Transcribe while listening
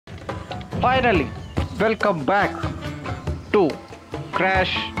Finally, welcome back to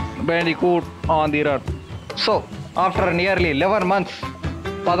Crash Bandicoot on the Run. So, after nearly 11 months,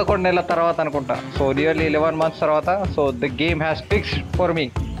 11 నెలల తర్వాత అనుకుంటా, so nearly 11 months తర్వాత, so the game has fixed for me.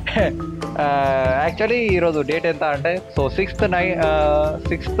 Actually ఈరోజు date ఎంత అంటే, so 5th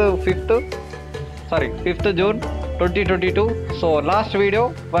June 2022. So last video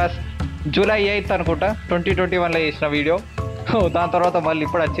was July 8th అనుకుంటా, 2021లో చేసిన video. దాని తర్వాత మళ్ళీ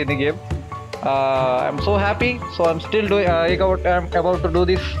ఇప్పుడు వచ్చింది game. I'm so happy. So I'm still about to do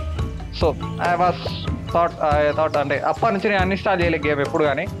this. So I thought అంటే అప్పటి నుంచి నేను అన్ఇన్స్టాల్ చేయలేదు గేమ్ ఎప్పుడు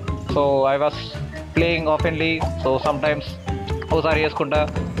కానీ. So I was playing oftenly. So some times ఒకసారి చేసుకుంటా.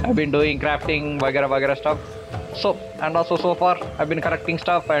 I been doing crafting వగేరా stuff. So and also so far I been correcting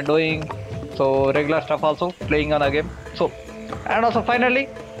stuff and doing so regular stuff also playing on the game. So and also finally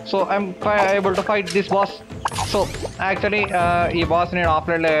so I'm able to fight this boss. So actually ఈ boss నేను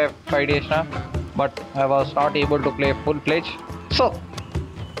ఆఫ్లైన్లో fight చేసిన, but I was not able to play full pledge. So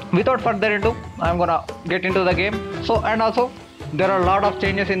without further ado, I'm gonna get into the game. So and also there are a lot of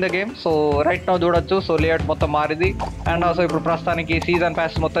changes in the game. So right now చూడొచ్చు, so layout మొత్తం మారింది. And also ఇప్పుడు ప్రస్తుతానికి season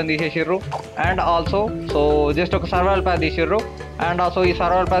pass మొత్తం తీసేసిర్రు. And also so just ఒక survival pass తీసిర్రు. And also ఈ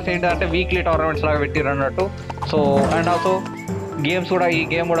survival pass ఏంటంటే weekly tournaments లాగా పెట్టిర్రు అన్నట్టు. సో అండ్ ఆల్సో గేమ్స్ కూడా, ఈ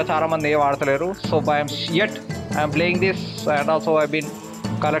గేమ్ కూడా చాలామంది ఏం ఆడతలేరు. So I'm playing this. And also I been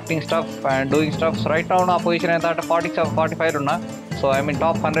collecting stuff and doing stuff. Right now నా పొజిషన్ ఎంత అంటే 45 ఉన్నా. So I mean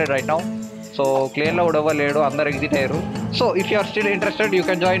top 100 right now. So క్లెయిన్లో కూడా ఎవరు లేడు, అందరు ఎగ్జిట్ అయ్యారు. So if you are still interested you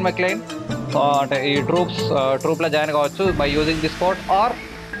can join my Klein. అంటే ఈ ట్రూప్లో జాయిన్ కావచ్చు by using this code, are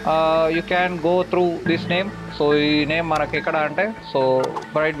you can go through this name. So ఈ name మనకు ఎక్కడ అంటే, so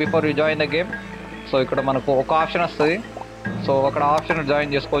right before you join the game, so ఇక్కడ మనకు ఒక ఆప్షన్ వస్తుంది. సో అక్కడ ఆప్షన్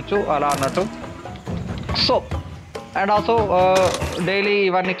జాయిన్ చేసుకోవచ్చు అలా అన్నట్టు. సో అండ్ ఆల్సో డైలీ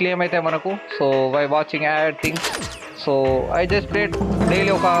ఇవన్నీ క్లెయిమ్ అయితే మనకు. So by watching add things. So I just played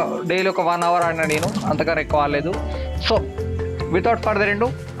daily ఒక 1 hour ఆడినా నేను, అంతకన్నా ఎక్కువ ఆడలేదు. So without further ఇండు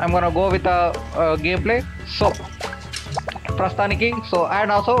I'm gonna go with game play. So ప్రస్తుతానికి సో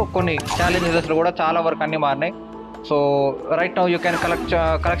అండ్ ఆల్సో కొన్ని ఛాలెంజెస్లో కూడా చాలా వరకు అన్నీ మారినాయి. So right now you can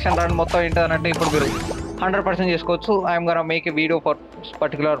collection run మొత్తం ఏంటంటే ఇప్పుడు మీరు 100% చేసుకోవచ్చు. I'm gonna make a video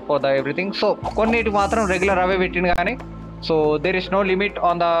particular for the everything. So కొన్నిటి మాత్రం రెగ్యులర్ అవే పెట్టింది కానీ, so there is no limit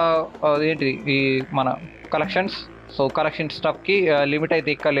on the ఏంటిది ఈ మన కలెక్షన్స్. సో కలెక్షన్ స్టఫ్కి లిమిట్ అయితే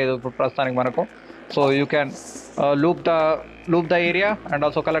ఎక్కలేదు ఇప్పుడు ప్రస్తుతానికి మనకు. So you can loop the area and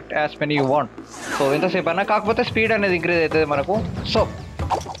also collect as many you want. So ఎంతసేపు అయినా, కాకపోతే స్పీడ్ అనేది ఇంక్రీజ్ అవుతుంది మనకు. సో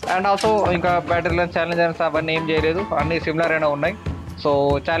అండ్ ఆల్సో ఇంకా బ్యాటిల్ రన్స్, ఛాలెంజర్స్ అవన్నీ ఏం చేయలేదు, అన్నీ సిమిలర్ అయినా ఉన్నాయి. సో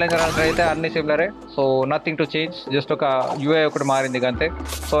ఛాలెంజర్ రన్స్ అయితే అన్నీ సిమిలరే. So nothing to change, just ఒక యూఏ ఒకటి మారింది అంతే.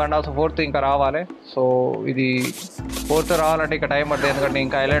 సో అండ్ ఆల్సో 4th ఇంకా రావాలి. సో ఇది 4th రావాలంటే ఇంకా టైం పడుతుంది, ఎందుకంటే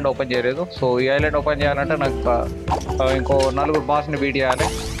ఇంకా ఐలాండ్ ఓపెన్ చేయలేదు. సో ఈ ఐలాండ్ ఓపెన్ చేయాలంటే నాకు ఇంకో 4 బాస్ని బీట్ చేయాలి.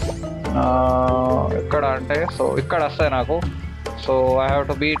 ఎక్కడ అంటే, సో ఇక్కడ వస్తాయి నాకు. So I have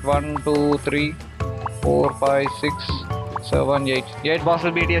to beat 1 2 3 4 5 6 7 8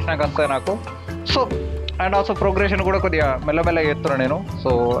 బాస్లు beat చేసి నాకు వస్తాయి నాకు. సో అండ్ ఆల్సో ప్రోగ్రెషన్ కూడా కొద్దిగా మెల్లమెల్లగా చేస్తున్నాను నేను.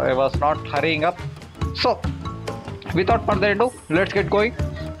 So I was not హరీయింగ్ up. So without further ado, let's get going.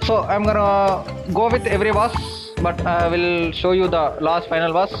 So I'm gonna go with every boss, but I will show you the last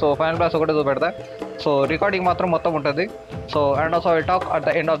final boss. So final boss ఒకటే చూపెడతా. So recording మాత్రం మొత్తం ఉంటుంది. So and also I will talk at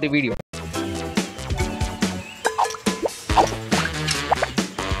the end of the video.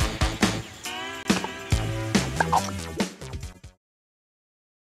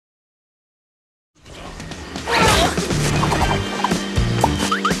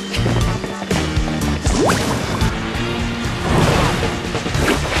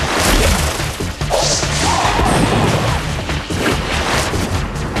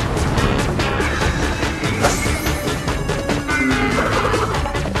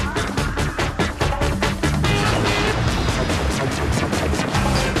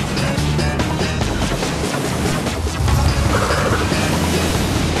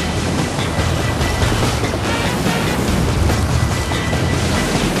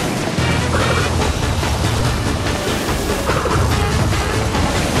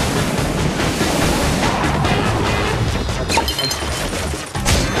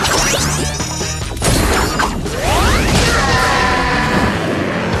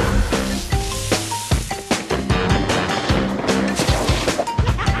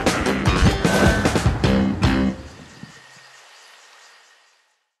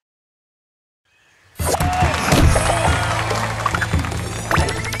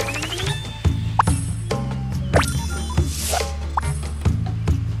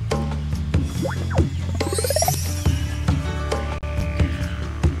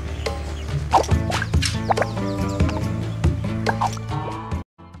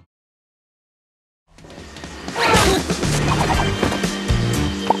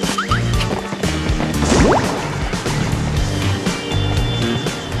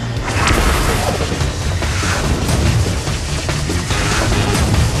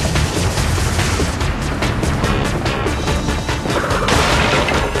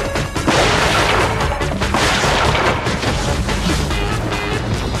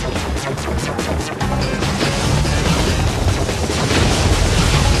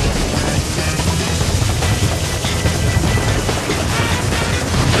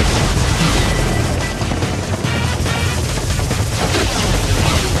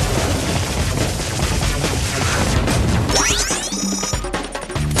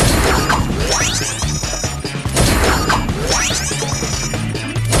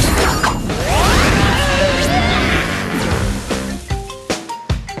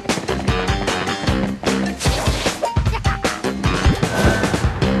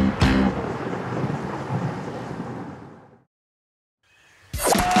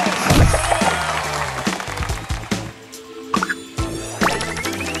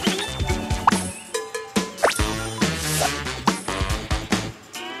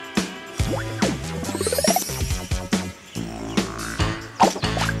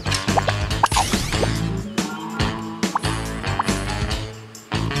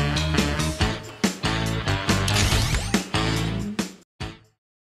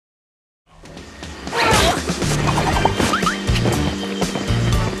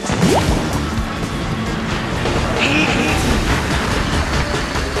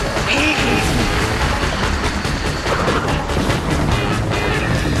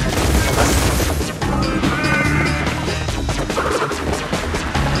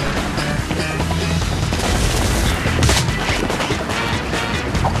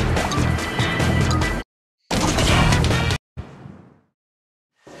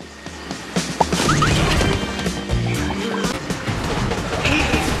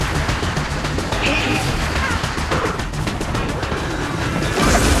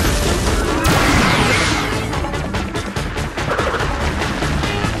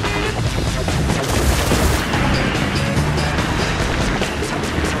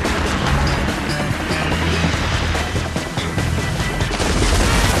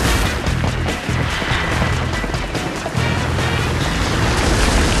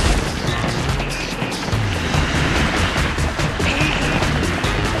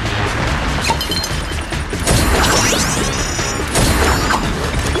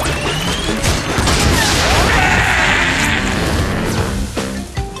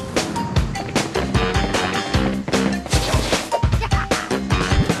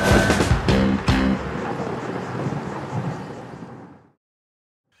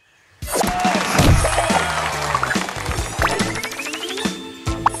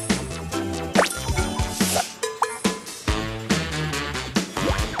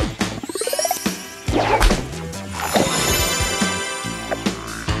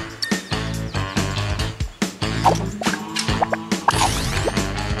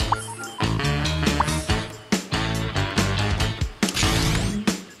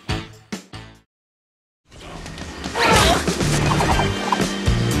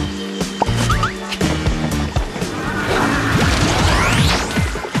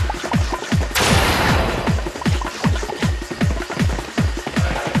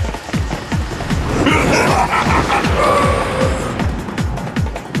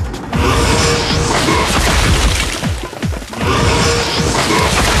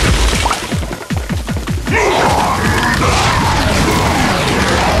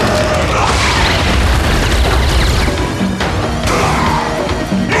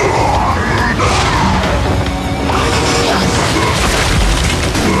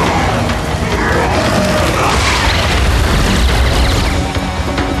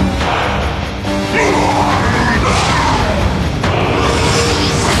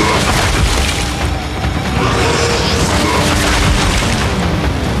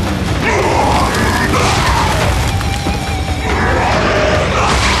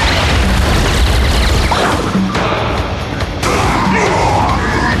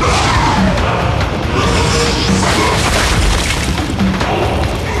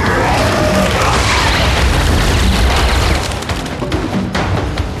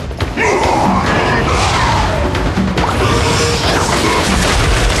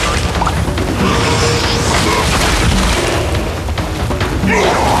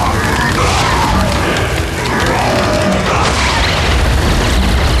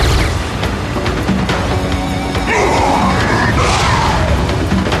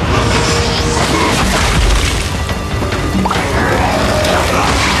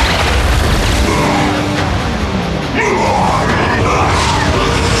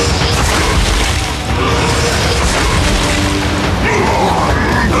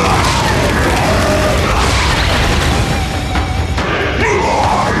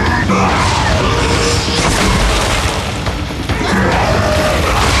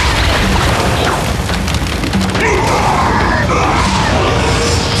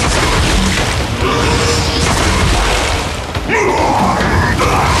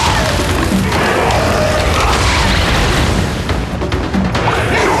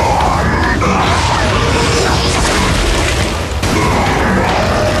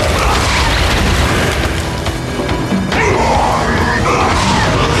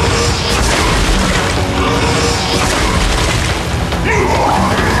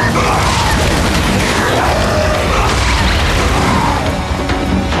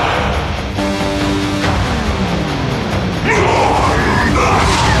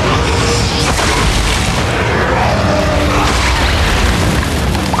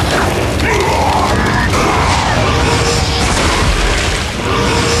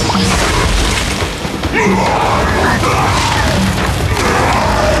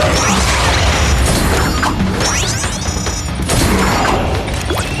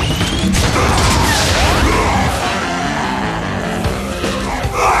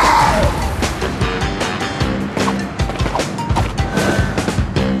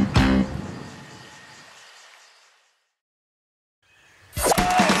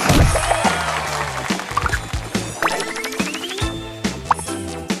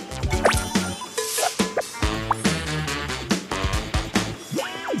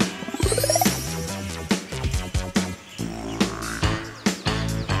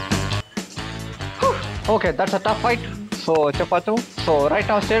 Okay, that's a tough fight. So చెప్పచ్చు. So right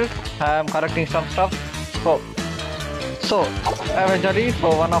now still I am correcting some stuff. So eventually, so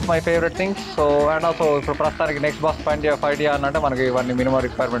one of my favorite things. So and also ఇప్పుడు ప్రస్తుతానికి next boss fight చేయాలంటే మనకి ఇవన్నీ minimum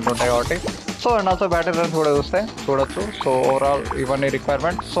requirement ఉంటాయి కాబట్టి. So and also battle runs కూడా చూడొచ్చు. సో ఓవరాల్ ఇవన్నీ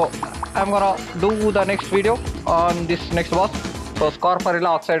requirement. So I'm gonna do the next video on this next boss. So స్కార్పరిలా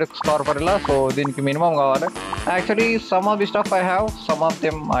oxide స్కార్పరిలా. So దీనికి మినిమం కావాలి. Actually some of the stuff I have, some of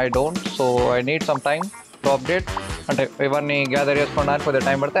them I don't. So I need some time to update. అంటే ఇవన్నీ gather చేసుకోవడానికి కొద్దిగా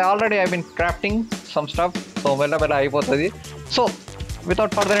time పడుతుంది. Already I been crafting some stuff. So మెల్ల అయిపోతుంది. So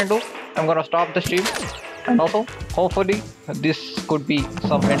without further into I'm gonna stop the stream. And also hopefully this could be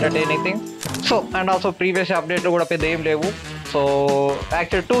some entertaining thing. So and also previous update కూడా పెద్ద ఏం లేవు. So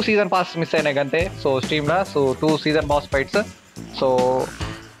actually 2 season pass miss అయినాయి అంతే. So స్ట్రీమ్లో so 2 season boss fights. So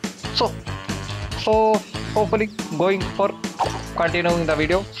hopefully going for continuing the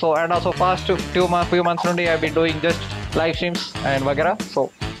video. So and also past few months nundi I have been doing just live streams and vagara. So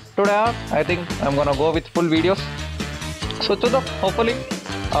today I think I'm gonna go with full videos. So chuddam, hopefully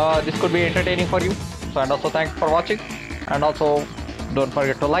this could be entertaining for you. So and also thanks for watching, and also don't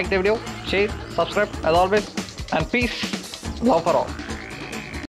forget to like the video, share, subscribe as always, and peace, love for all.